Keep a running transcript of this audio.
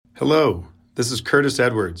Hello, this is Curtis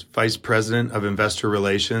Edwards, Vice President of Investor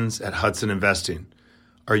Relations at Hudson Investing.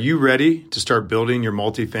 Are you ready to start building your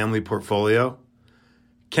multifamily portfolio?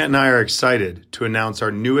 Kent and I are excited to announce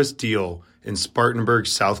our newest deal in Spartanburg,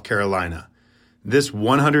 South Carolina. This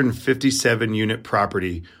 157-unit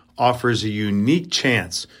property offers a unique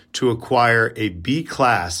chance to acquire a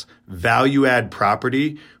B-class value-add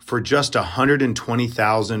property for just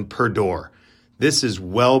 $120,000 per door. This is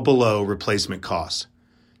well below replacement cost.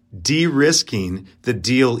 De-risking the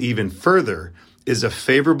deal even further is a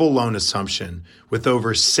favorable loan assumption with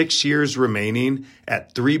over 6 years remaining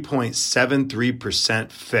at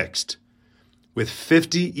 3.73% fixed. With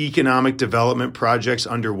 50 economic development projects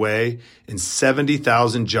underway and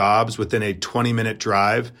 70,000 jobs within a 20-minute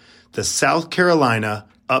drive, the South Carolina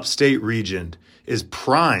upstate region is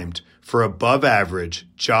primed for above-average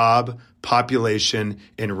job, population,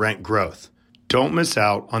 and rent growth. Don't miss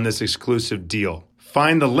out on this exclusive deal.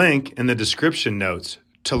 Find the link in the description notes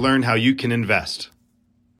to learn how you can invest.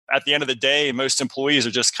 At the end of the day, most employees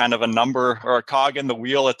are just kind of a number or a cog in the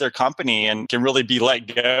wheel at their company and can really be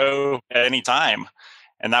let go at any time.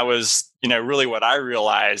 And that was, really what I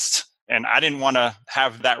realized. And I didn't want to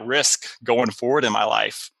have that risk going forward in my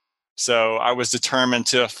life. So I was determined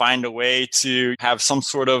to find a way to have some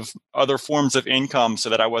sort of other forms of income so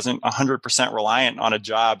that I wasn't 100% reliant on a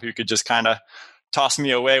job who could just kind of toss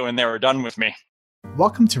me away when they were done with me.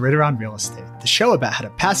 Welcome to Ritter on Real Estate, the show about how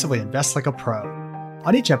to passively invest like a pro.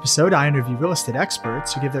 On each episode, I interview real estate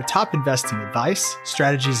experts who give their top investing advice,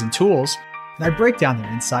 strategies, and tools, and I break down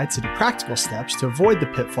their insights into practical steps to avoid the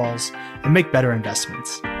pitfalls and make better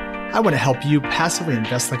investments. I want to help you passively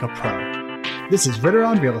invest like a pro. This is Ritter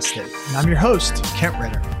on Real Estate, and I'm your host, Kent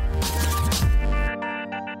Ritter.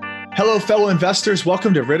 Hello, fellow investors.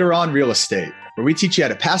 Welcome to Ritter on Real Estate, where we teach you how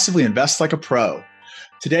to passively invest like a pro.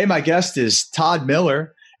 Today, my guest is Todd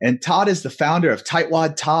Miller, and Todd is the founder of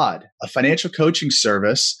Tightwad Todd, a financial coaching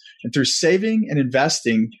service. And through saving and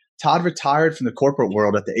investing, Todd retired from the corporate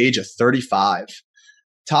world at the age of 35.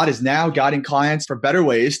 Todd is now guiding clients for better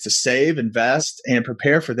ways to save, invest, and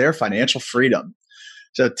prepare for their financial freedom.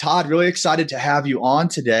 So, Todd, really excited to have you on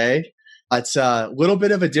today. It's a little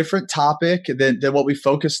bit of a different topic than what we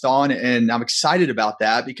focused on, and I'm excited about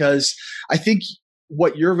that because I think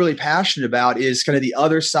what you're really passionate about is kind of the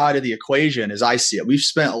other side of the equation as I see it. We've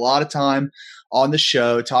spent a lot of time on the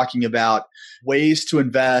show talking about ways to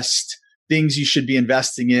invest, things you should be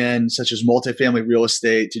investing in, such as multifamily real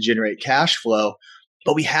estate to generate cash flow.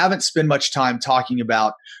 But we haven't spent much time talking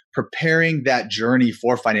about preparing that journey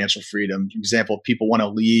for financial freedom. For example, if people want to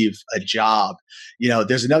leave a job,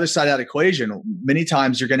 there's another side of that equation. Many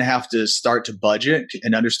times you're going to have to start to budget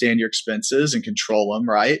and understand your expenses and control them,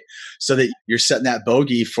 right? So that you're setting that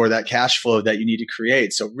bogey for that cash flow that you need to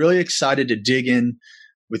create. So really excited to dig in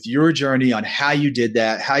with your journey on how you did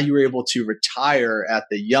that, how you were able to retire at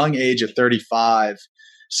the young age of 35.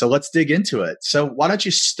 So let's dig into it. So why don't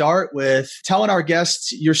you start with telling our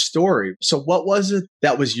guests your story? So what was it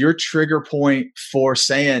that was your trigger point for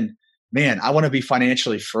saying, man, I want to be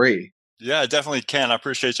financially free? Yeah, definitely can. I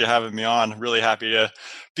appreciate you having me on. Really happy to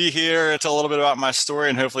be here, tell a little bit about my story,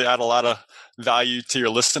 and hopefully add a lot of value to your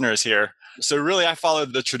listeners here. So really, I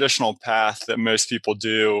followed the traditional path that most people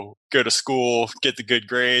do. Go to school, get the good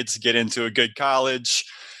grades, get into a good college,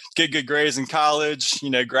 get good grades in college,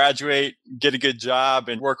 graduate, get a good job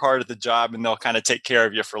and work hard at the job, and they'll kind of take care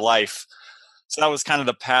of you for life. So that was kind of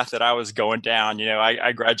the path that I was going down.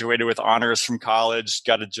 I graduated with honors from college,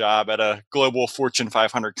 got a job at a global Fortune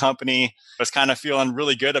 500 company, was kind of feeling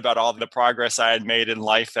really good about all the progress I had made in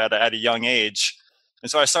life at a young age. And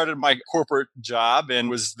so I started my corporate job and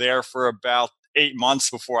was there for about 8 months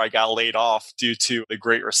before I got laid off due to the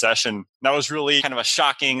Great Recession. That was really kind of a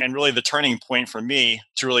shocking and really the turning point for me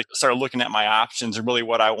to really start looking at my options and really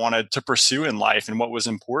what I wanted to pursue in life and what was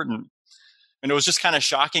important. And it was just kind of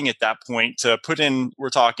shocking at that point to put in, we're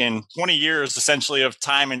talking 20 years essentially of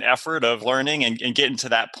time and effort of learning and getting to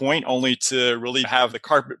that point only to really have the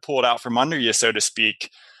carpet pulled out from under you, so to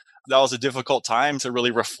speak. That was a difficult time to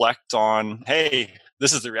really reflect on, hey,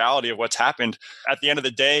 this is the reality of what's happened. At the end of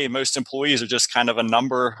the day, most employees are just kind of a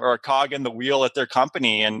number or a cog in the wheel at their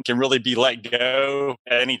company and can really be let go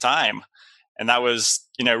at any time. And that was,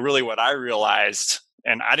 really what I realized.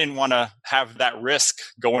 And I didn't want to have that risk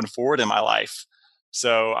going forward in my life.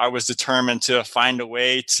 So I was determined to find a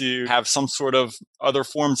way to have some sort of other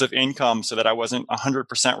forms of income so that I wasn't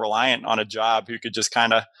 100% reliant on a job who could just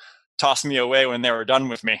kind of toss me away when they were done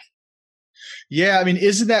with me. Yeah,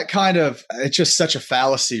 isn't that it's just such a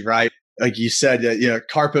fallacy, right? like you said,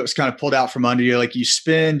 carpet was kind of pulled out from under you. Like you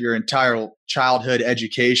spend your entire childhood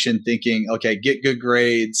education thinking, okay, get good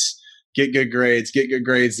grades, get good grades, get good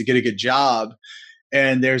grades to get a good job.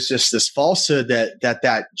 And there's just this falsehood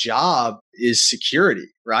that job is security,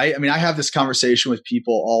 right? I mean, I have this conversation with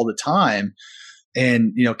people all the time.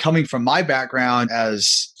 And, coming from my background as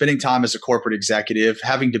spending time as a corporate executive,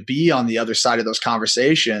 having to be on the other side of those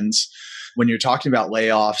conversations when you're talking about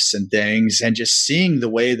layoffs and things, and just seeing the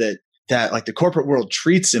way that like the corporate world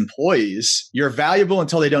treats employees, you're valuable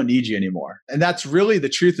until they don't need you anymore. And that's really the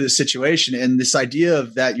truth of the situation. And this idea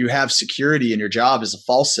of that you have security in your job is a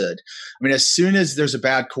falsehood. I mean, as soon as there's a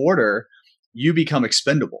bad quarter, you become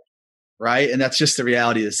expendable, right? And that's just the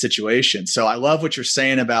reality of the situation. So I love what you're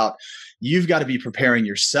saying about you've got to be preparing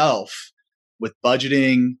yourself with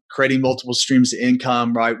budgeting, creating multiple streams of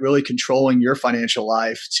income, right? Really controlling your financial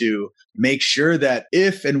life to make sure that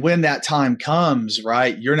if and when that time comes,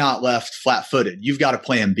 right, you're not left flat-footed. You've got a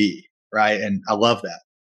plan B, right? And I love that.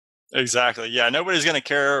 Exactly. Yeah. Nobody's going to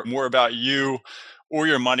care more about you or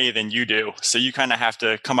your money than you do. So you kind of have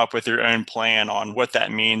to come up with your own plan on what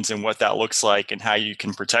that means and what that looks like and how you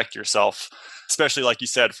can protect yourself. Especially like you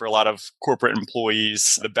said, for a lot of corporate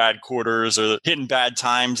employees, the bad quarters or hitting bad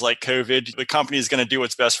times like COVID, the company is going to do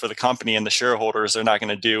what's best for the company, and the shareholders are not going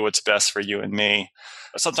to do what's best for you and me.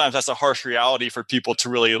 Sometimes that's a harsh reality for people to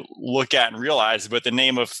really look at and realize, but the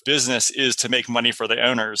name of business is to make money for the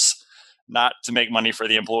owners, not to make money for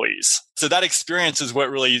the employees. So that experience is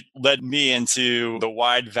what really led me into the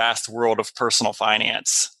wide, vast world of personal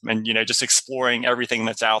finance and, just exploring everything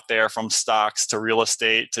that's out there, from stocks to real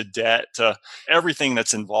estate to debt to everything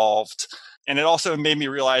that's involved. And it also made me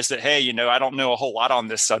realize that, hey, I don't know a whole lot on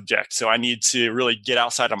this subject. So I need to really get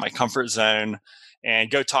outside of my comfort zone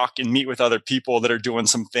and go talk and meet with other people that are doing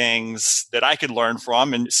some things that I could learn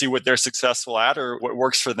from and see what they're successful at or what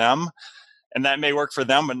works for them. And that may work for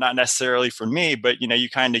them, but not necessarily for me. But, you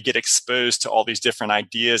kind of get exposed to all these different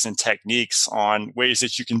ideas and techniques on ways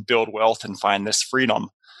that you can build wealth and find this freedom.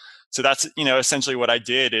 So that's, essentially what I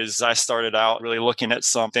did is I started out really looking at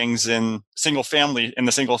some things in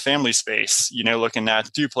the single family space, looking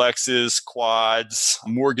at duplexes, quads,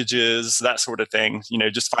 mortgages, that sort of thing,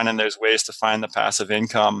 just finding those ways to find the passive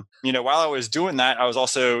income. While I was doing that, I was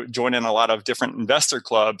also joining a lot of different investor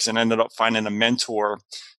clubs and ended up finding a mentor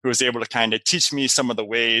who was able to kind of teach me some of the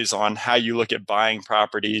ways on how you look at buying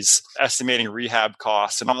properties, estimating rehab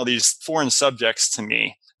costs, and all these foreign subjects to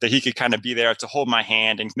me, that he could kind of be there to hold my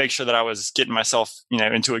hand and make sure that I was getting myself,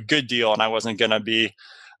 into a good deal and I wasn't going to be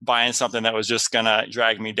buying something that was just going to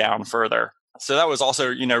drag me down further. So that was also,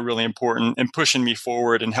 really important in pushing me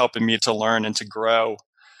forward and helping me to learn and to grow.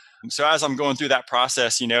 So as I'm going through that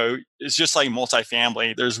process, it's just like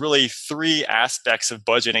multifamily. There's really three aspects of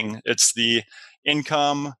budgeting. It's the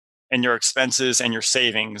income and your expenses and your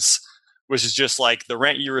savings, which is just like the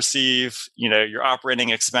rent you receive, your operating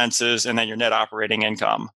expenses, and then your net operating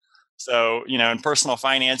income. So, in personal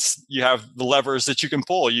finance, you have the levers that you can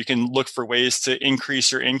pull. You can look for ways to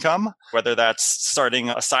increase your income, whether that's starting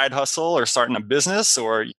a side hustle or starting a business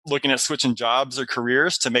or looking at switching jobs or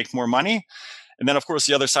careers to make more money. And then, of course,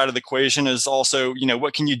 the other side of the equation is also,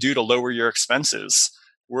 what can you do to lower your expenses?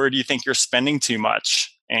 Where do you think you're spending too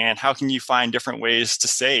much? And how can you find different ways to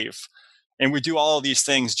save? And we do all of these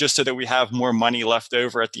things just so that we have more money left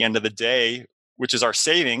over at the end of the day, which is our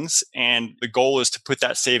savings. And the goal is to put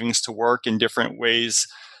that savings to work in different ways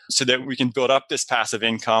so that we can build up this passive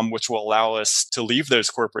income, which will allow us to leave those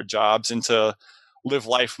corporate jobs and to live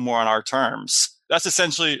life more on our terms. That's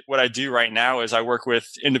essentially what I do right now is I work with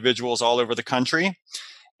individuals all over the country.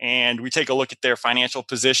 And we take a look at their financial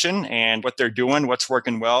position and what they're doing, what's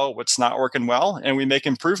working well, what's not working well, and we make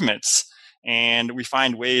improvements. And we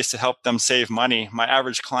find ways to help them save money. My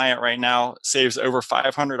average client right now saves over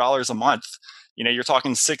 $500 a month. You're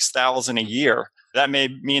talking $6,000 a year. That may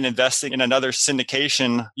mean investing in another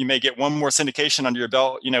syndication. You may get one more syndication under your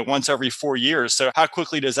belt, once every 4 years. So how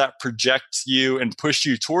quickly does that project you and push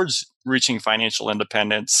you towards reaching financial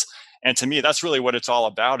independence? And to me, that's really what it's all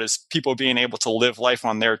about, is people being able to live life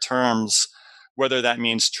on their terms, whether that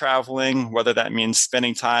means traveling, whether that means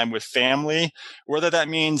spending time with family, whether that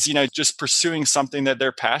means, just pursuing something that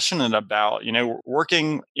they're passionate about,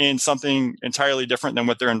 working in something entirely different than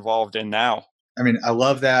what they're involved in now. I mean, I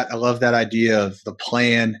love that. I love that idea of the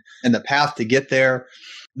plan and the path to get there.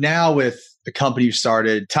 Now with the company you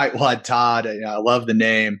started, Tightwad Todd, I love the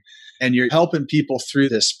name, and you're helping people through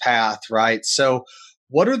this path, right? So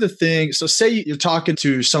what are the things? So say you're talking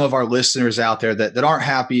to some of our listeners out there that aren't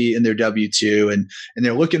happy in their W-2 and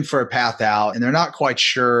they're looking for a path out and they're not quite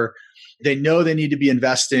sure, They know they need to be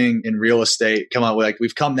investing in real estate. Come on, like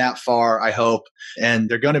we've come that far, I hope. And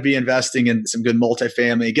they're going to be investing in some good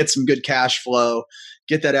multifamily, get some good cash flow,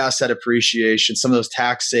 get that asset appreciation, some of those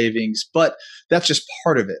tax savings. But that's just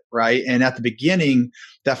part of it, right? And at the beginning,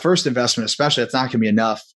 that first investment, especially, it's not going to be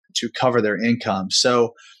enough to cover their income.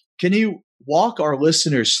 So can you walk our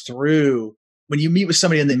listeners through when you meet with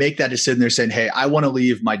somebody and they make that decision, they're saying, hey, I want to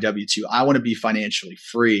leave my W-2. I want to be financially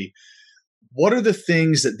free. What are the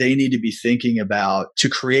things that they need to be thinking about to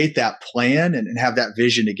create that plan and have that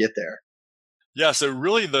vision to get there? Yeah, so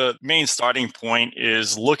really the main starting point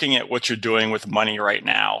is looking at what you're doing with money right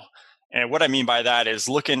now. And what I mean by that is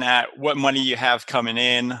looking at what money you have coming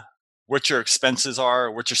in, what your expenses are,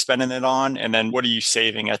 what you're spending it on, and then what are you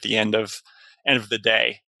saving at the end of the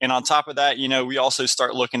day. And on top of that, we also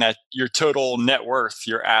start looking at your total net worth,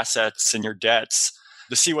 your assets and your debts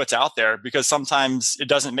to see what's out there, because sometimes it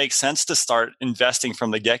doesn't make sense to start investing from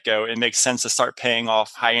the get-go. It makes sense to start paying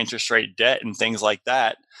off high interest rate debt and things like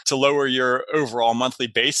that to lower your overall monthly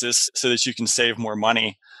basis so that you can save more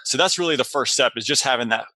money. So that's really the first step, is just having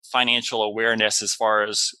that financial awareness as far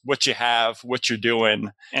as what you have, what you're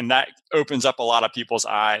doing. And that opens up a lot of people's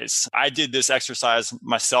eyes. I did this exercise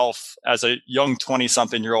myself as a young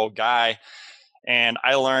 20-something-year-old guy. And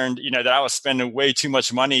I learned, that I was spending way too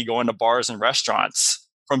much money going to bars and restaurants.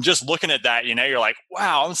 From just looking at that, you're like,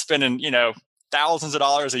 wow, I'm spending, thousands of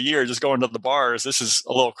dollars a year just going to the bars. This is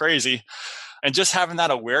a little crazy. And just having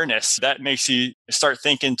that awareness, that makes you start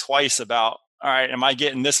thinking twice about, all right, am I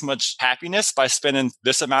getting this much happiness by spending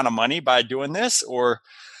this amount of money by doing this? Or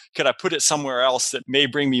could I put it somewhere else that may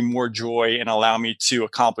bring me more joy and allow me to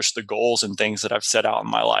accomplish the goals and things that I've set out in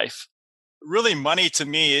my life? Really, money to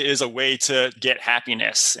me is a way to get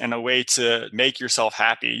happiness and a way to make yourself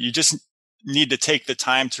happy. You just need to take the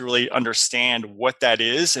time to really understand what that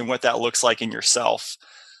is and what that looks like in yourself.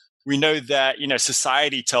 We know that,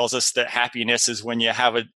 society tells us that happiness is when you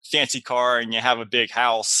have a fancy car and you have a big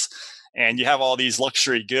house and you have all these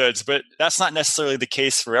luxury goods, but that's not necessarily the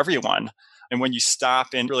case for everyone. And when you stop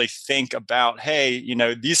and really think about, hey,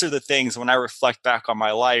 these are the things when I reflect back on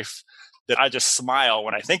my life that I just smile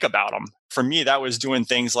when I think about them. For me, that was doing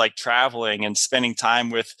things like traveling and spending time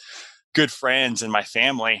with good friends and my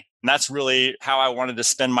family. And that's really how I wanted to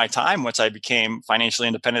spend my time once I became financially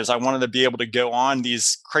independent, is I wanted to be able to go on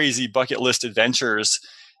these crazy bucket list adventures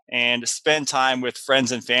and spend time with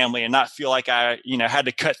friends and family and not feel like I, had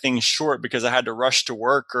to cut things short because I had to rush to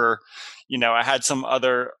work or, I had some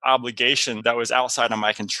other obligation that was outside of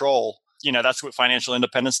my control. That's what financial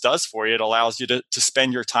independence does for you. It allows you to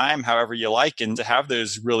spend your time however you like and to have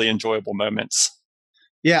those really enjoyable moments.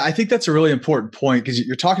 Yeah, I think that's a really important point, because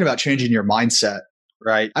you're talking about changing your mindset,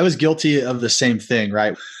 right? I was guilty of the same thing,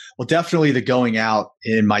 right? Well, definitely the going out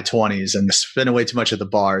in my 20s and spending way too much at the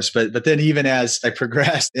bars. But then even as I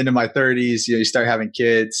progressed into my 30s, you start having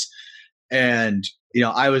kids, and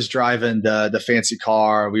I was driving the fancy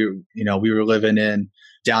car. We were living in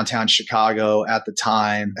downtown Chicago at the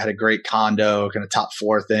time, had a great condo, kind of top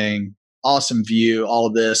floor thing, awesome view, all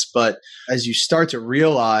of this. But as you start to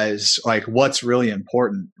realize like what's really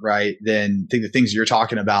important, right, then I think the things you're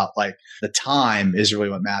talking about, like the time is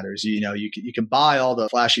really what matters. You can buy all the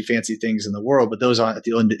flashy, fancy things in the world, but those aren't at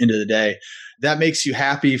the end of the day. That makes you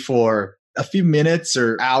happy for a few minutes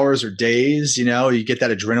or hours or days. You get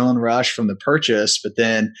that adrenaline rush from the purchase, but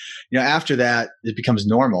then, after that, it becomes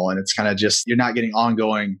normal, and it's kind of just, you're not getting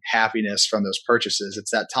ongoing happiness from those purchases.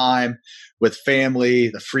 It's that time with family,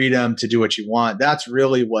 the freedom to do what you want. That's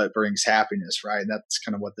really what brings happiness, right? And that's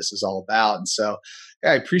kind of what this is all about. And so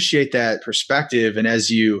I appreciate that perspective. And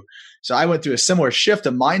so I went through a similar shift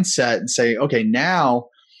of mindset and say, okay, now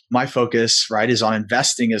my focus, right, is on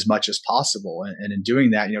investing as much as possible. And in doing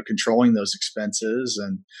that, controlling those expenses.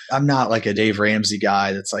 And I'm not like a Dave Ramsey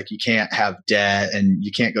guy that's like, you can't have debt and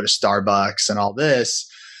you can't go to Starbucks and all this.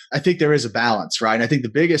 I think there is a balance, right? And I think the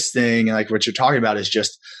biggest thing, like what you're talking about, is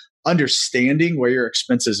just understanding where your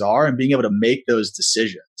expenses are and being able to make those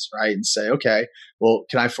decisions, right? And say, okay, well,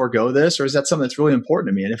 can I forego this? Or is that something that's really important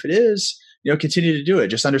to me? And if it is, continue to do it.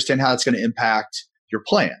 Just understand how it's going to impact your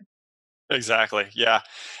plan. Exactly. Yeah.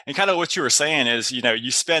 And kind of what you were saying is,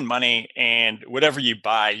 you spend money and whatever you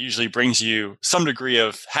buy usually brings you some degree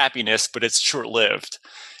of happiness, but it's short-lived.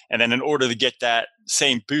 And then in order to get that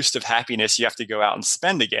same boost of happiness, you have to go out and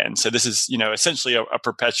spend again. So this is, essentially a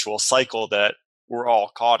perpetual cycle that we're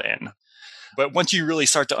all caught in. But once you really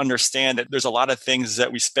start to understand that there's a lot of things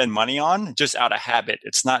that we spend money on just out of habit,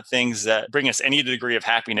 it's not things that bring us any degree of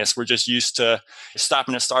happiness. We're just used to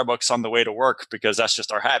stopping at Starbucks on the way to work because that's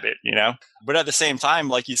just our habit, But at the same time,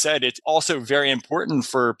 like you said, it's also very important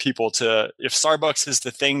for people to, if Starbucks is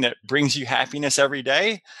the thing that brings you happiness every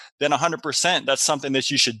day, then 100% that's something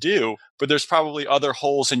that you should do. But there's probably other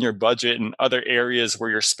holes in your budget and other areas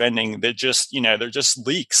where you're spending that just, they're just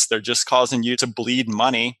leaks. They're just causing you to bleed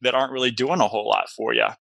money that aren't really doing a whole lot for you.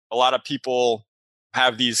 A lot of people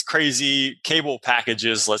have these crazy cable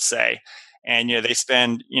packages, let's say, and they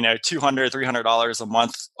spend $200, $300 a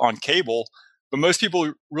month on cable. But most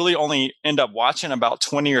people really only end up watching about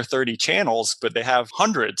 20 or 30 channels, but they have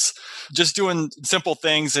hundreds. Just doing simple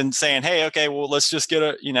things and saying, hey, okay, well, let's just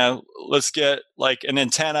get let's get like an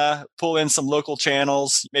antenna, pull in some local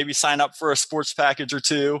channels, maybe sign up for a sports package or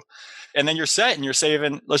two. And then you're set and you're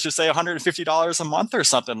saving, let's just say $150 a month or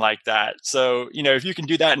something like that. So, if you can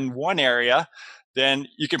do that in one area, then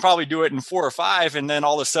you can probably do it in 4 or 5. And then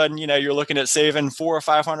all of a sudden, you're looking at saving $400 or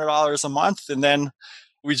 $500 a month. And then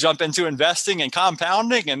we jump into investing and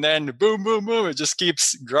compounding, and then boom, boom, boom. It just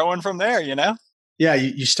keeps growing from there, Yeah,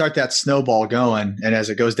 you start that snowball going, and as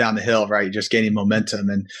it goes down the hill, right, you're just gaining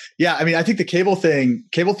momentum. And yeah, I mean, I think the cable thing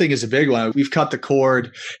is a big one. We've cut the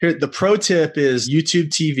cord. Here, the pro tip is YouTube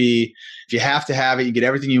TV. If you have to have it, you get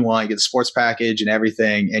everything you want. You get the sports package and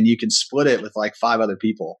everything, and you can split it with like 5 other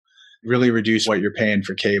people. Really reduce what you're paying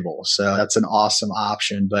for cable. So that's an awesome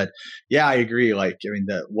option. But yeah, I agree. Like, I mean,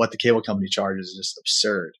 what the cable company charges is just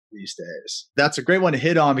absurd these days. That's a great one to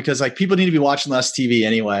hit on because like people need to be watching less TV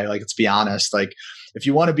anyway. Like, let's be honest. Like, if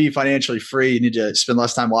you want to be financially free, you need to spend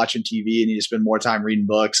less time watching TV. You need to spend more time reading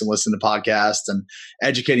books and listening to podcasts and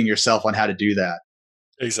educating yourself on how to do that.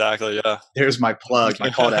 Exactly. Yeah. There's my plug, my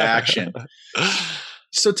call to action.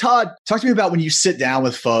 So Todd, talk to me about when you sit down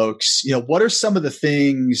with folks, what are some of the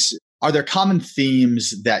things, are there common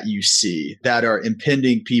themes that you see that are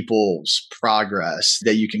impeding people's progress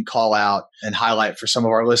that you can call out and highlight for some of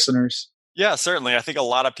our listeners? Yeah, certainly. I think a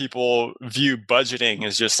lot of people view budgeting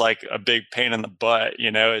as just like a big pain in the butt.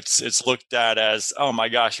 It's looked at as, oh my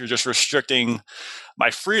gosh, you're just restricting my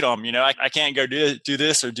freedom. I can't go do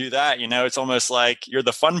this or do that. It's almost like you're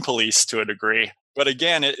the fun police to a degree. But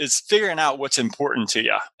again, it's figuring out what's important to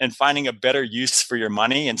you and finding a better use for your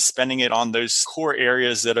money and spending it on those core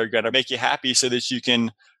areas that are going to make you happy so that you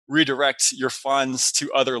can redirect your funds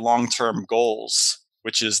to other long-term goals,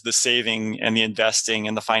 which is the saving and the investing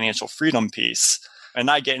and the financial freedom piece. And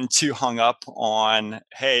not getting too hung up on,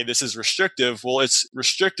 hey, this is restrictive. Well, it's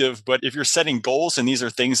restrictive, but if you're setting goals and these are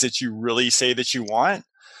things that you really say that you want,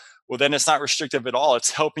 well, then it's not restrictive at all.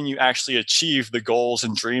 It's helping you actually achieve the goals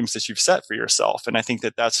and dreams that you've set for yourself. And I think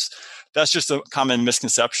that's just a common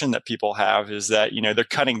misconception that people have is that, they're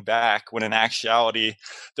cutting back when in actuality,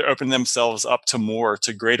 they're opening themselves up to more,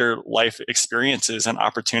 to greater life experiences and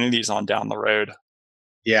opportunities on down the road.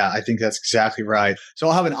 Yeah, I think that's exactly right. So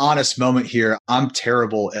I'll have an honest moment here. I'm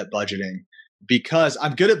terrible at budgeting because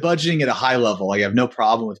I'm good at budgeting at a high level. Like, I have no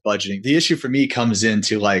problem with budgeting. The issue for me comes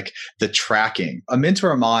into like the tracking. A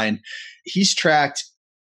mentor of mine, he's tracked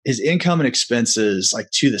his income and expenses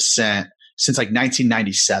like to the cent since like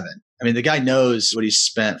 1997. I mean, the guy knows what he's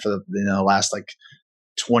spent for the last like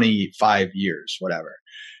 25 years, whatever.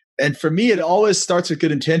 And for me, it always starts with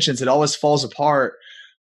good intentions. It always falls apart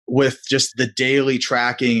with just the daily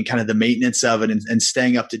tracking and kind of the maintenance of it and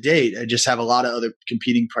staying up to date. I just have a lot of other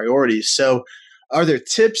competing priorities. So are there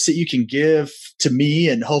tips that you can give to me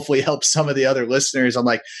and hopefully help some of the other listeners on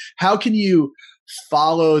like, how can you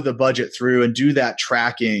follow the budget through and do that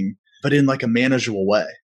tracking, but in like a manageable way?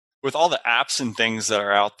 With all the apps and things that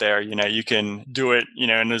are out there, you can do it,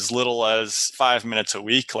 in as little as 5 minutes a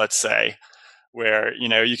week, let's say, where,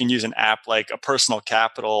 you can use an app like a Personal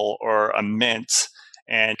Capital or a Mint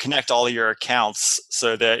and connect all of your accounts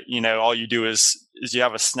so that, all you do is you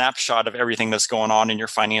have a snapshot of everything that's going on in your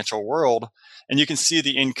financial world. And you can see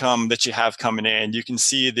the income that you have coming in. You can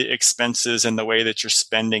see the expenses and the way that you're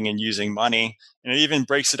spending and using money. And it even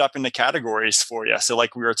breaks it up into categories for you. So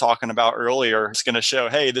like we were talking about earlier, it's going to show,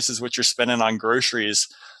 hey, this is what you're spending on groceries.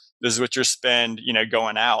 This is what you're spend,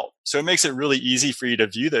 going out. So it makes it really easy for you to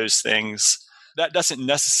view those things. That doesn't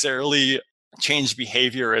necessarily change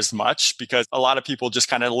behavior as much because a lot of people just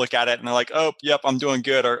kind of look at it and they're like, oh, yep, I'm doing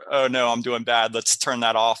good. Or, oh no, I'm doing bad. Let's turn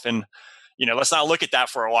that off. And, let's not look at that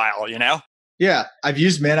for a while, Yeah, I've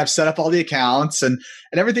used Mint. I've set up all the accounts and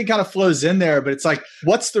everything kind of flows in there. But it's like,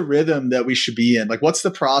 what's the rhythm that we should be in? Like, what's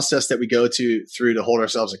the process that we go through to hold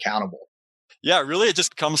ourselves accountable? Yeah, really, it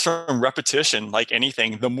just comes from repetition, like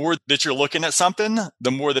anything. The more that you're looking at something,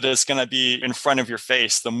 the more that it's going to be in front of your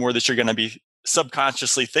face, the more that you're going to be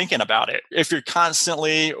subconsciously thinking about it. If you're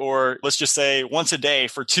constantly, or let's just say once a day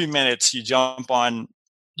for 2 minutes, you jump on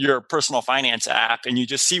your personal finance app and you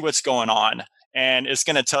just see what's going on. And it's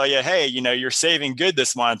going to tell you, hey, you're saving good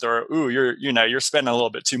this month, or ooh, you're spending a little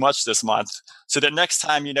bit too much this month. So that next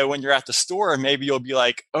time, when you're at the store, maybe you'll be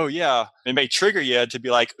like, oh yeah, it may trigger you to be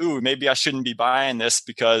like, ooh, maybe I shouldn't be buying this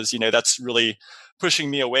because, that's really pushing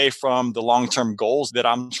me away from the long-term goals that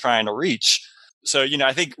I'm trying to reach. So,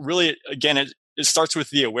 I think really, again, it starts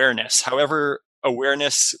with the awareness. However,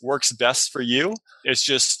 awareness works best for you. It's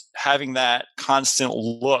just having that constant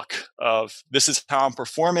look of, this is how I'm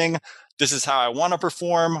performing. This is how I want to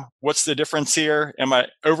perform. What's the difference here? Am I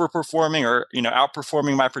overperforming or,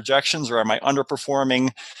 outperforming my projections, or am I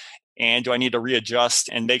underperforming? And do I need to readjust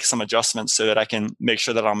and make some adjustments so that I can make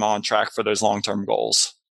sure that I'm on track for those long-term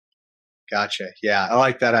goals? Gotcha. Yeah. I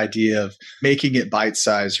like that idea of making it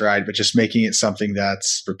bite-sized, right? But just making it something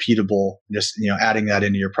that's repeatable, just, adding that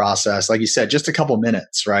into your process. Like you said, just a couple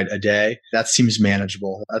minutes, right? A day. That seems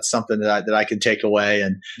manageable. That's something that I can take away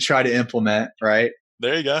and try to implement, right?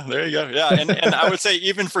 There you go. There you go. Yeah. And I would say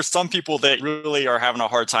even for some people that really are having a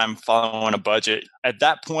hard time following a budget, at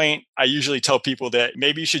that point, I usually tell people that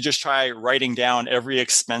maybe you should just try writing down every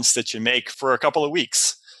expense that you make for a couple of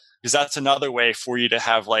weeks. Because that's another way for you to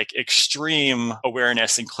have like extreme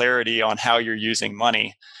awareness and clarity on how you're using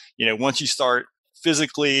money. Once you start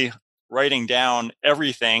physically writing down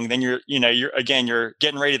everything, then you're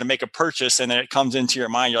getting ready to make a purchase, and then it comes into your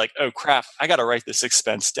mind. You're like, oh crap, I got to write this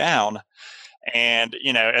expense down. And,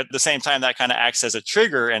 at the same time, that kind of acts as a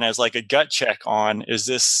trigger and as like a gut check on, is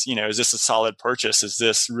this a solid purchase? Is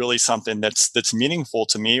this really something that's meaningful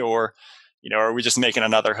to me? Or, are we just making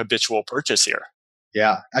another habitual purchase here?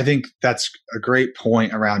 Yeah, I think that's a great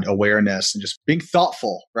point around awareness and just being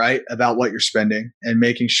thoughtful, right, about what you're spending and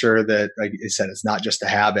making sure that, like you said, it's not just a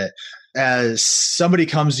habit. As somebody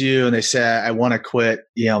comes to you and they say, I want to quit,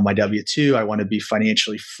 my W-2, I want to be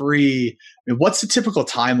financially free. I mean, what's the typical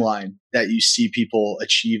timeline that you see people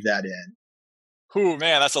achieve that in? Oh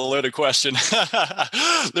man, that's a loaded question.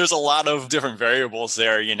 There's a lot of different variables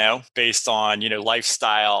there, based on,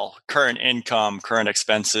 lifestyle, current income, current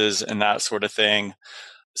expenses, and that sort of thing.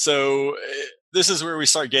 So this is where we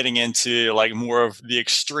start getting into like more of the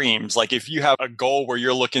extremes. Like if you have a goal where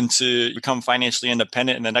you're looking to become financially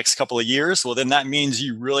independent in the next couple of years, well, then that means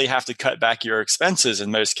you really have to cut back your expenses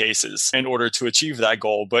in most cases in order to achieve that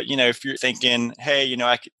goal. But, if you're thinking, hey,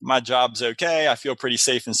 my job's okay, I feel pretty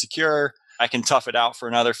safe and secure, I can tough it out for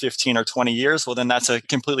another 15 or 20 years, well, then that's a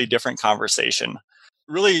completely different conversation.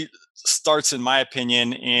 Really starts, in my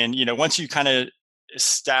opinion, in, once you kind of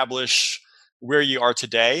establish where you are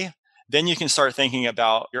today, then you can start thinking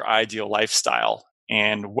about your ideal lifestyle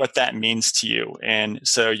and what that means to you. And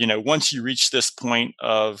so, once you reach this point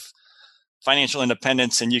of financial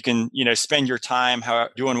independence and you can, spend your time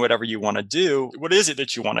doing whatever you want to do, what is it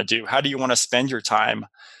that you want to do? How do you want to spend your time?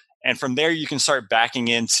 And from there, you can start backing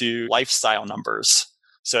into lifestyle numbers.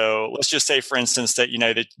 So let's just say, for instance, that,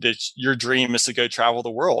 that your dream is to go travel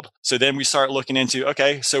the world. So then we start looking into,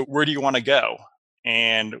 okay, so where do you want to go?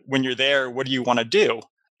 And when you're there, what do you want to do?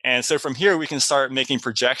 And so from here, we can start making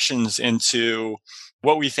projections into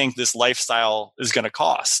what we think this lifestyle is going to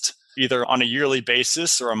cost, either on a yearly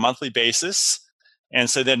basis or a monthly basis.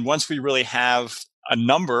 And so then once we really have a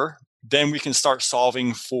number, then we can start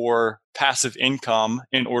solving for passive income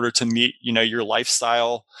in order to meet, your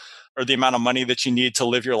lifestyle or the amount of money that you need to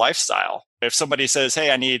live your lifestyle. If somebody says, hey,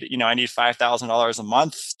 I need $5,000 a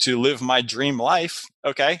month to live my dream life.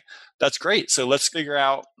 Okay, that's great. So let's figure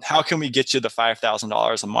out, how can we get you the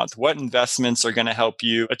 $5,000 a month? What investments are going to help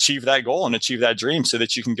you achieve that goal and achieve that dream so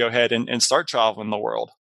that you can go ahead and start traveling the world?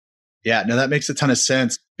 Yeah, no, that makes a ton of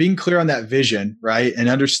sense. Being clear on that vision, right? And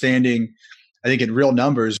understanding, I think in real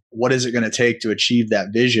numbers, what is it going to take to achieve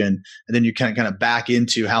that vision? And then you kind of back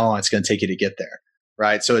into how long it's going to take you to get there,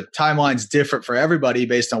 right? So a timeline's different for everybody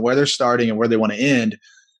based on where they're starting and where they want to end.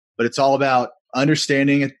 But it's all about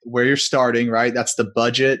understanding where you're starting, right? That's the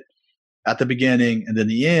budget at the beginning. And then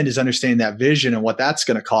the end is understanding that vision and what that's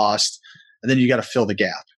going to cost. And then you got to fill the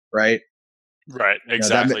gap, right? Right,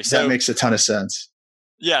 exactly. That makes a ton of sense.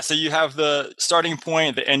 Yeah, so you have the starting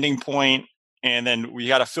point, the ending point, and then we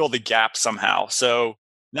got to fill the gap somehow. So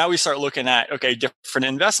now we start looking at, okay, different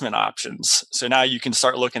investment options. So now you can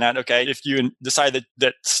start looking at, okay, if you decide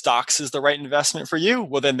that stocks is the right investment for you,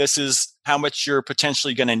 well, then this is how much you're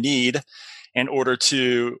potentially going to need in order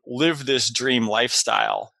to live this dream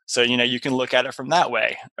lifestyle. So, you can look at it from that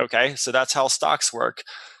way. Okay, so that's how stocks work.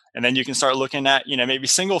 And then you can start looking at, maybe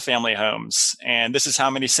single family homes. And this is how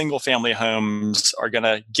many single family homes are going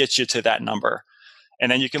to get you to that number.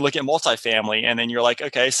 And then you can look at multifamily, and then you're like,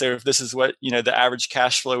 okay, so if this is what, the average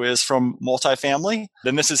cash flow is from multifamily,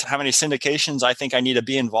 then this is how many syndications I think I need to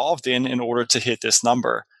be involved in order to hit this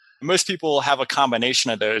number. Most people have a combination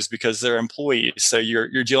of those because they're employees. So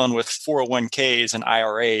you're dealing with 401ks and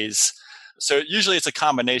IRAs. So usually it's a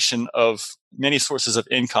combination of many sources of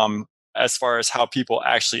income as far as how people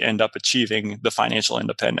actually end up achieving the financial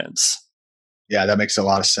independence. Yeah, that makes a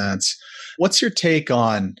lot of sense. What's your take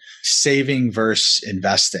on saving versus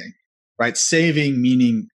investing, right? Saving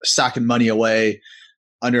meaning stocking money away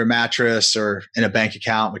under a mattress or in a bank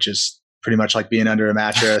account, which is pretty much like being under a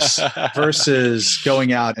mattress, versus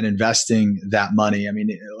going out and investing that money. I mean,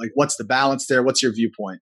 like, what's the balance there? What's your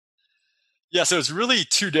viewpoint? Yeah, so it's really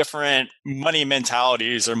two different money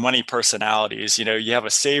mentalities or money personalities. You have a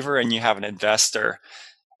saver and you have an investor.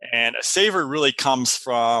 And a saver really comes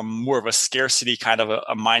from more of a scarcity kind of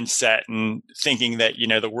a mindset and thinking that,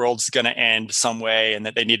 the world's going to end some way and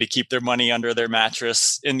that they need to keep their money under their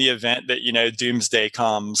mattress in the event that, doomsday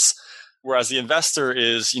comes. Whereas the investor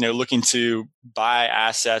is, looking to buy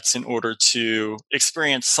assets in order to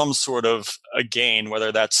experience some sort of a gain,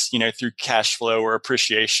 whether that's, through cash flow or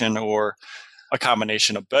appreciation or a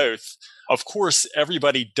combination of both. Of course,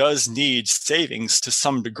 everybody does need savings to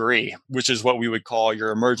some degree, which is what we would call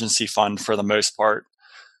your emergency fund for the most part.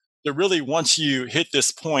 But really, once you hit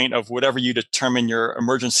this point of whatever you determine your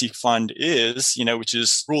emergency fund is, which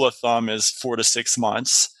is rule of thumb is 4 to 6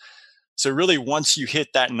 months. So really, once you hit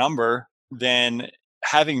that number, then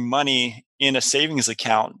having money in a savings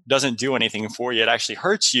account doesn't do anything for you. It actually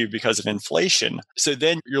hurts you because of inflation. So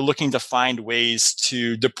then you're looking to find ways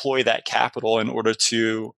to deploy that capital in order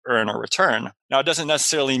to earn a return. Now, it doesn't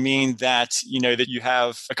necessarily mean that, that you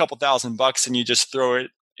have a couple $1,000 and you just throw it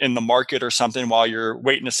in the market or something while you're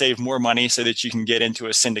waiting to save more money so that you can get into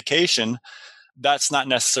a syndication. That's not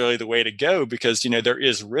necessarily the way to go because, there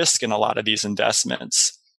is risk in a lot of these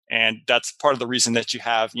investments. And that's part of the reason that you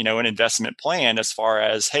have, an investment plan as far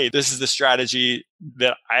as, hey, this is the strategy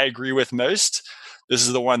that I agree with most. This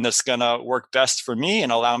is the one that's going to work best for me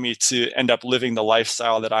and allow me to end up living the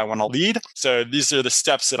lifestyle that I want to lead. So these are the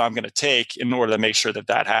steps that I'm going to take in order to make sure that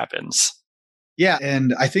that happens. Yeah.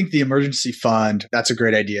 And I think the emergency fund, that's a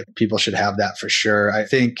great idea. People should have that for sure. I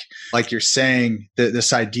think, like you're saying,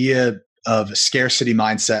 this idea of a scarcity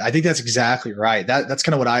mindset, I think that's exactly right. That's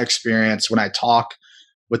kind of what I experience when I talk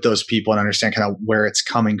with those people and understand kind of where it's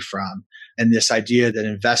coming from. And this idea that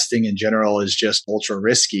investing in general is just ultra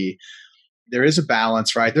risky. There is a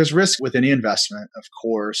balance, right? There's risk with any investment, of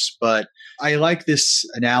course, but I like this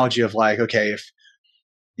analogy of like, okay, if,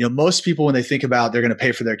 most people, when they think about they're going to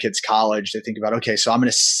pay for their kids' college, they think about, okay, so I'm going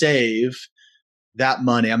to save that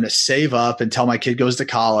money. I'm going to save up until my kid goes to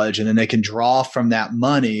college, and then they can draw from that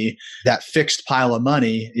money, that fixed pile of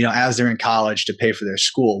money, as they're in college to pay for their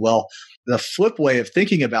school. Well, the flip way of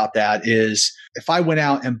thinking about that is if I went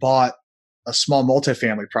out and bought a small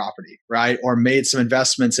multifamily property, right? Or made some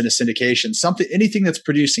investments in a syndication, anything that's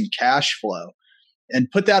producing cash flow, and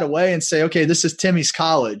put that away and say, okay, this is Timmy's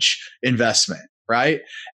college investment, right?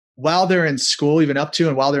 While they're in school, even up to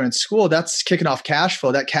and while they're in school, that's kicking off cash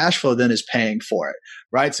flow. That cash flow then is paying for it,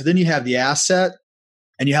 right? So then you have the asset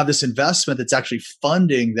and you have this investment that's actually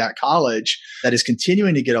funding that college that is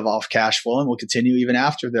continuing to get off cash flow and will continue even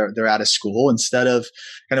after they're out of school, instead of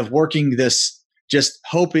kind of working this, just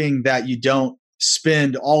hoping that you don't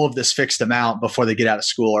spend all of this fixed amount before they get out of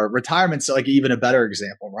school. Or retirement's like even a better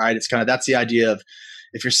example, right? It's kind of, that's the idea of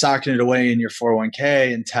if you're socking it away in your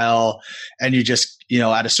 401k and you just,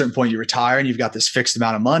 at a certain point you retire and you've got this fixed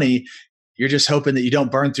amount of money, you're just hoping that you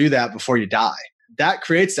don't burn through that before you die. That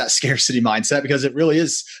creates that scarcity mindset because it really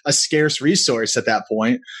is a scarce resource at that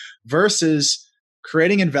point, versus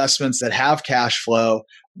creating investments that have cash flow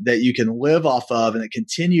that you can live off of and that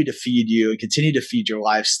continue to feed you and continue to feed your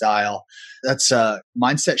lifestyle. That's a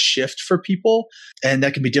mindset shift for people. And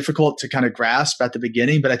that can be difficult to kind of grasp at the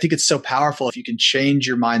beginning. But I think it's so powerful if you can change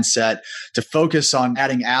your mindset to focus on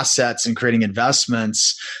adding assets and creating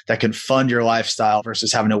investments that can fund your lifestyle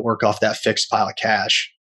versus having to work off that fixed pile of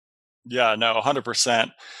cash. Yeah, no,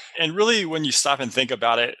 100%. And really, when you stop and think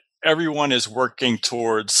about it, everyone is working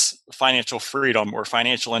towards financial freedom or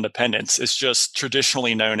financial independence. It's just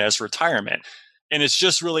traditionally known as retirement. And it's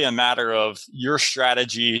just really a matter of your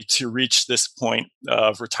strategy to reach this point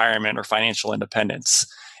of retirement or financial independence.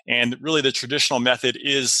 And really the traditional method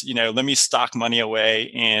is, let me stock money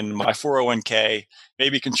away in my 401k,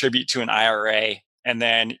 maybe contribute to an IRA. And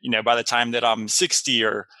then, by the time that I'm 60,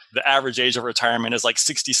 or the average age of retirement is like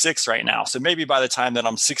 66 right now. So maybe by the time that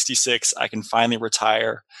I'm 66, I can finally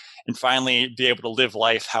retire and finally be able to live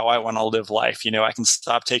life how I want to live life. I can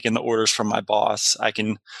stop taking the orders from my boss. I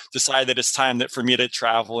can decide that it's time for me to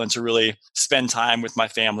travel and to really spend time with my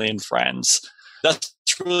family and friends. That's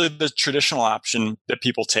really the traditional option that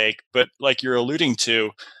people take. But like you're alluding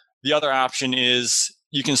to, the other option is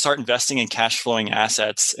you can start investing in cash flowing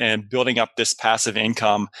assets and building up this passive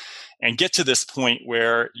income and get to this point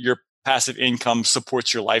where your passive income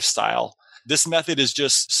supports your lifestyle. This method is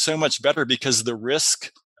just so much better because the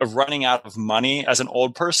risk of running out of money as an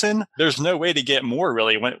old person, there's no way to get more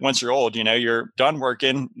really. Once you're old, you're done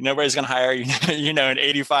working. Nobody's going to hire you, an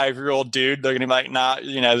 85-year-old dude. They're going to be like, nah,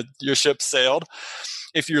 your ship sailed.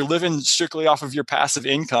 If you're living strictly off of your passive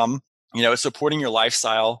income, it's supporting your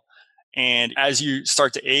lifestyle. And as you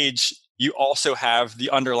start to age, you also have the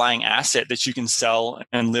underlying asset that you can sell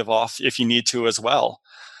and live off if you need to as well.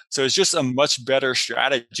 So it's just a much better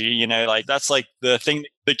strategy. That's like the thing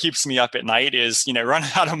that keeps me up at night is, running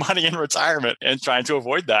out of money in retirement and trying to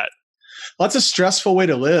avoid that. Well, that's a stressful way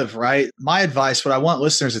to live, right? My advice, what I want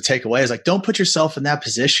listeners to take away is don't put yourself in that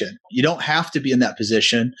position. You don't have to be in that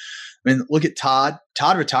position. I mean, look at Todd.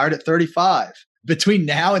 Todd retired at 35. Between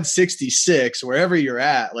now and 66, wherever you're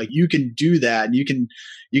at, you can do that, and you can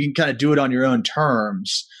kind of do it on your own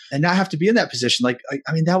terms and not have to be in that position.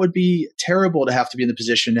 I mean, that would be terrible to have to be in the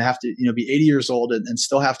position to have to, be 80 years old and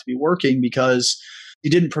still have to be working because you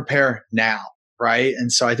didn't prepare now. Right.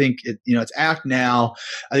 And so I think it's act now.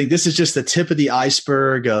 I think this is just the tip of the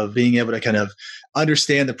iceberg of being able to kind of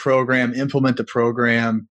understand the program, implement the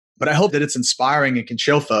program. But I hope that it's inspiring and can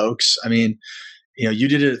show folks. I mean, you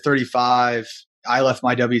did it at 35. I left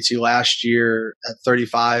my W-2 last year at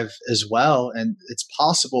 35 as well. And it's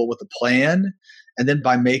possible with a plan and then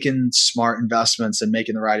by making smart investments and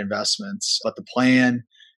making the right investments. But the plan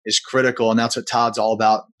is critical. And that's what Todd's all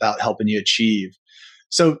about helping you achieve.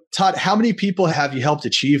 So Todd, how many people have you helped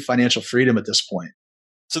achieve financial freedom at this point?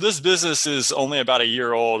 So this business is only about a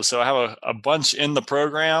year old. So I have a bunch in the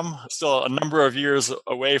program, still a number of years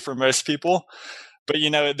away from most people. But,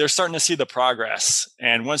 they're starting to see the progress.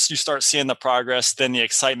 And once you start seeing the progress, then the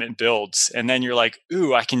excitement builds. And then you're like,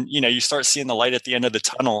 ooh, I can, you start seeing the light at the end of the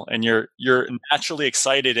tunnel, and you're naturally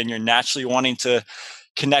excited, and you're naturally wanting to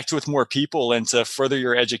connect with more people and to further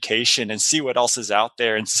your education and see what else is out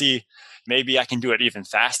there and see maybe I can do it even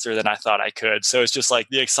faster than I thought I could. So it's just like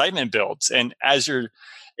the excitement builds. And as your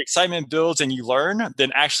excitement builds and you learn,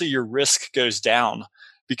 then actually your risk goes down.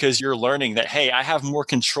 Because you're learning that, hey, I have more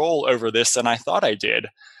control over this than I thought I did.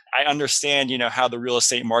 I understand, how the real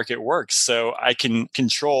estate market works. So I can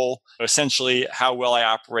control essentially how well I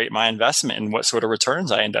operate my investment and what sort of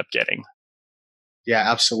returns I end up getting. Yeah,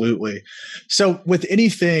 absolutely. So with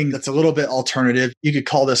anything that's a little bit alternative, you could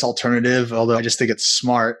call this alternative, although I just think it's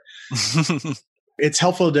smart. It's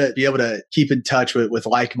helpful to be able to keep in touch with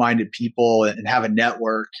like-minded people and have a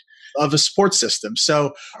network of a support system.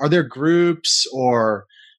 So are there groups or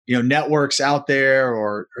networks out there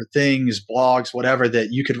or things, blogs, whatever that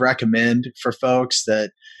you could recommend for folks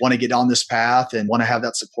that want to get on this path and want to have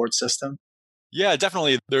that support system? Yeah,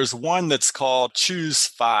 definitely. There's one that's called Choose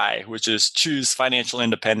FI, which is Choose Financial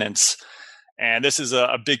Independence. And this is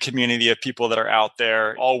a big community of people that are out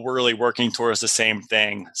there, all really working towards the same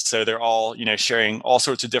thing. So they're all, sharing all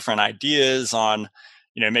sorts of different ideas on,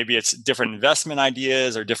 maybe it's different investment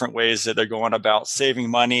ideas or different ways that they're going about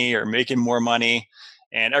saving money or making more money.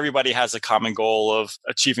 And everybody has a common goal of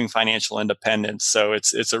achieving financial independence. So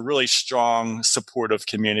it's a really strong, supportive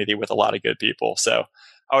community with a lot of good people. So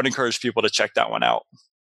I would encourage people to check that one out.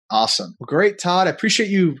 Awesome. Well, great, Todd. I appreciate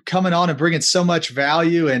you coming on and bringing so much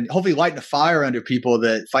value and hopefully lighting a fire under people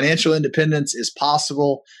that financial independence is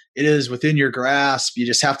possible. It is within your grasp. You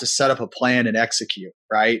just have to set up a plan and execute,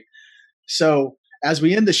 right? So as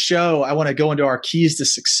we end the show, I want to go into our keys to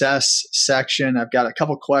success section. I've got a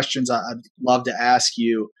couple questions I'd love to ask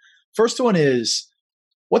you. First one is,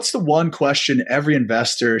 what's the one question every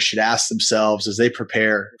investor should ask themselves as they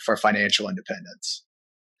prepare for financial independence?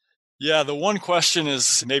 Yeah, the one question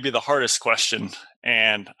is maybe the hardest question.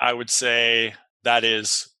 And I would say that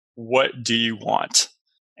is, what do you want?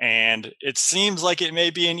 And it seems like it may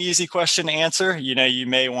be an easy question to answer. You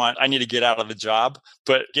may want, I need to get out of the job,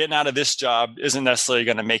 but getting out of this job isn't necessarily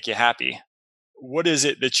going to make you happy. What is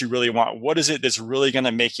it that you really want? What is it that's really going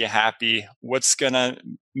to make you happy? What's going to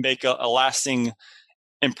make a lasting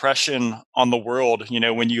impression on the world,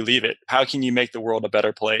 when you leave it? How can you make the world a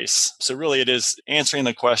better place? So really it is answering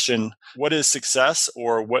the question, what is success,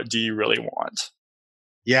 or what do you really want?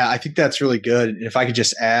 Yeah, I think that's really good. And if I could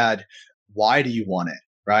just add, why do you want it,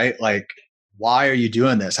 right? Like, why are you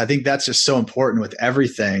doing this? I think that's just so important with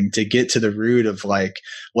everything to get to the root of like,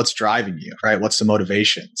 what's driving you, right? What's the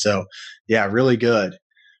motivation? So yeah, really good.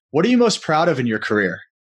 What are you most proud of in your career?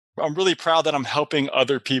 I'm really proud that I'm helping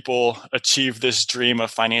other people achieve this dream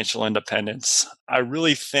of financial independence. I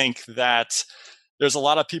really think that there's a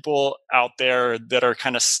lot of people out there that are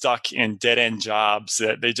kind of stuck in dead-end jobs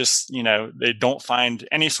that they just, they don't find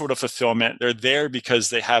any sort of fulfillment. They're there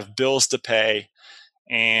because they have bills to pay,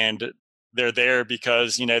 and they're there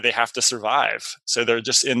because, they have to survive. So they're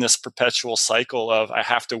just in this perpetual cycle of, I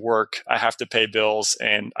have to work, I have to pay bills,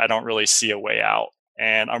 and I don't really see a way out.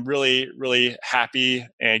 And I'm really, really happy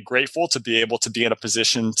and grateful to be able to be in a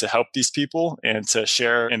position to help these people and to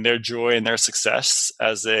share in their joy and their success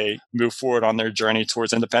as they move forward on their journey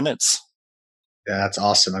towards independence. Yeah, that's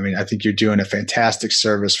awesome. I mean, I think you're doing a fantastic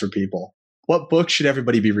service for people. What book should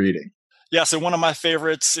everybody be reading? Yeah, so one of my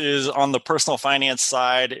favorites is on the personal finance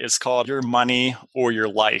side. It's called Your Money or Your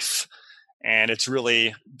Life. And it's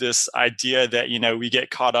really this idea that, we get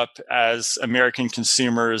caught up as American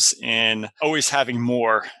consumers in always having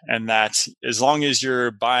more. And that as long as you're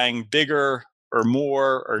buying bigger or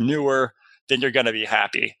more or newer, then you're going to be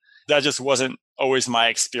happy. That just wasn't always my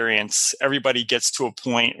experience. Everybody gets to a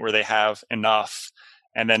point where they have enough.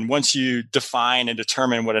 And then once you define and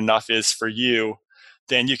determine what enough is for you,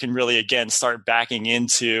 then you can really, again, start backing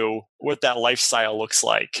into what that lifestyle looks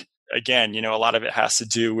like. Again, a lot of it has to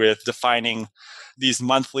do with defining these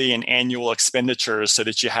monthly and annual expenditures so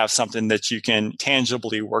that you have something that you can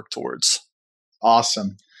tangibly work towards.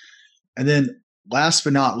 Awesome. And then last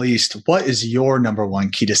but not least, what is your number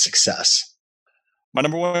one key to success? My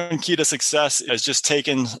number one key to success is just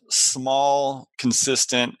taking small,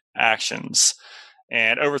 consistent actions.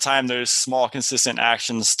 And over time, those small, consistent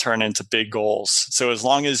actions turn into big goals. So as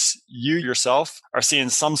long as you yourself are seeing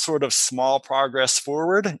some sort of small progress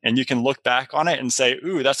forward and you can look back on it and say,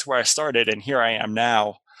 ooh, that's where I started and here I am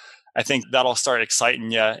now, I think that'll start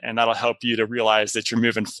exciting you and that'll help you to realize that you're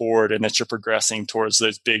moving forward and that you're progressing towards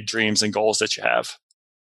those big dreams and goals that you have.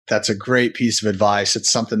 That's a great piece of advice.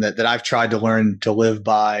 It's something that I've tried to learn to live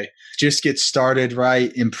by. Just get started,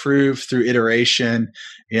 right? Improve through iteration.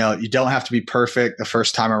 You don't have to be perfect the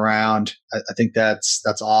first time around. I think that's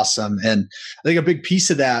awesome. And I think a big piece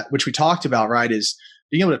of that, which we talked about, right, is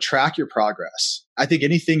being able to track your progress. I think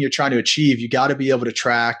anything you're trying to achieve, you got to be able to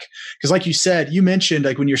track. Because like you said, you mentioned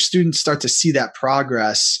like when your students start to see that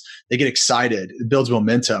progress, they get excited. It builds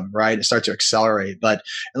momentum, right? It starts to accelerate. But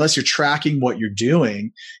unless you're tracking what you're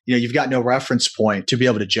doing, you've got no reference point to be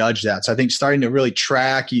able to judge that. So I think starting to really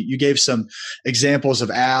track, you gave some examples of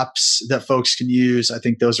apps that folks can use. I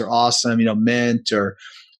think those are awesome. Mint or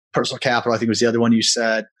Personal Capital, I think was the other one you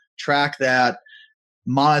said. Track that,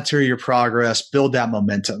 monitor your progress, build that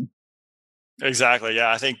momentum. Exactly.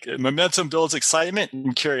 Yeah. I think momentum builds excitement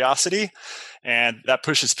and curiosity, and that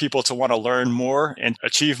pushes people to want to learn more and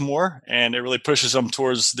achieve more. And it really pushes them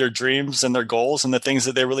towards their dreams and their goals and the things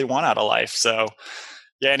that they really want out of life. So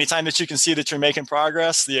yeah, anytime that you can see that you're making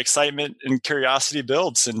progress, the excitement and curiosity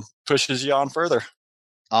builds and pushes you on further.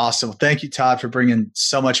 Awesome. Thank you, Todd, for bringing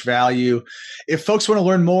so much value. If folks want to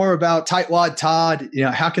learn more about Tightwad Todd,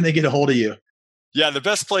 how can they get a hold of you? Yeah, the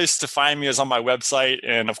best place to find me is on my website.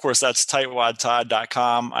 And of course, that's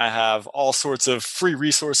tightwadtodd.com. I have all sorts of free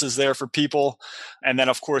resources there for people. And then,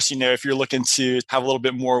 of course, if you're looking to have a little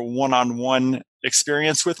bit more one-on-one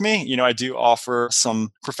experience with me, I do offer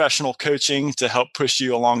some professional coaching to help push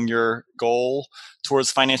you along your goal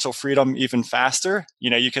towards financial freedom even faster.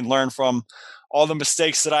 You can learn from all the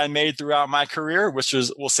mistakes that I made throughout my career, which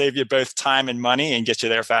will save you both time and money and get you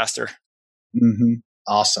there faster. Mm-hmm.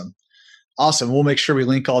 Awesome. We'll make sure we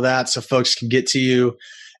link all that so folks can get to you.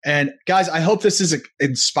 And guys, I hope this is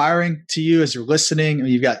inspiring to you as you're listening.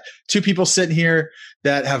 You've got two people sitting here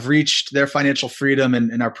that have reached their financial freedom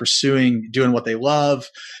and are pursuing doing what they love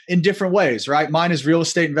in different ways, right? Mine is real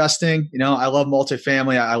estate investing. I love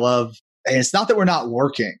multifamily. And it's not that we're not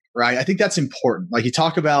working, right? I think that's important. Like you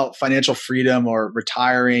talk about financial freedom or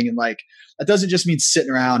retiring, and like that doesn't just mean sitting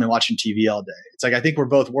around and watching TV all day. It's like I think we're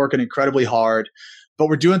both working incredibly hard, but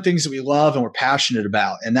we're doing things that we love and we're passionate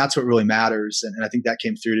about. And that's what really matters. And I think that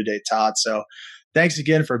came through today, Todd. So thanks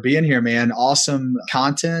again for being here, man. Awesome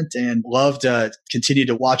content, and love to continue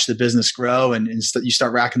to watch the business grow and you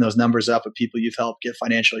start racking those numbers up of people you've helped get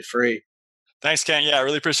financially free. Thanks, Kent. Yeah, I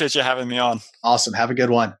really appreciate you having me on. Awesome. Have a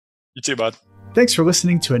good one. You too, bud. Thanks for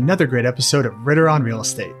listening to another great episode of Ritter on Real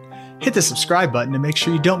Estate. Hit the subscribe button to make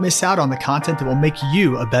sure you don't miss out on the content that will make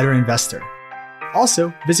you a better investor.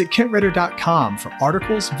 Also, visit kentritter.com for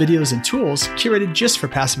articles, videos, and tools curated just for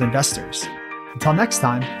passive investors. Until next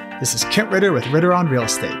time, This is Kent Ritter with Ritter on Real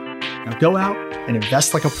Estate. Now go out and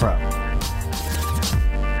invest like a pro.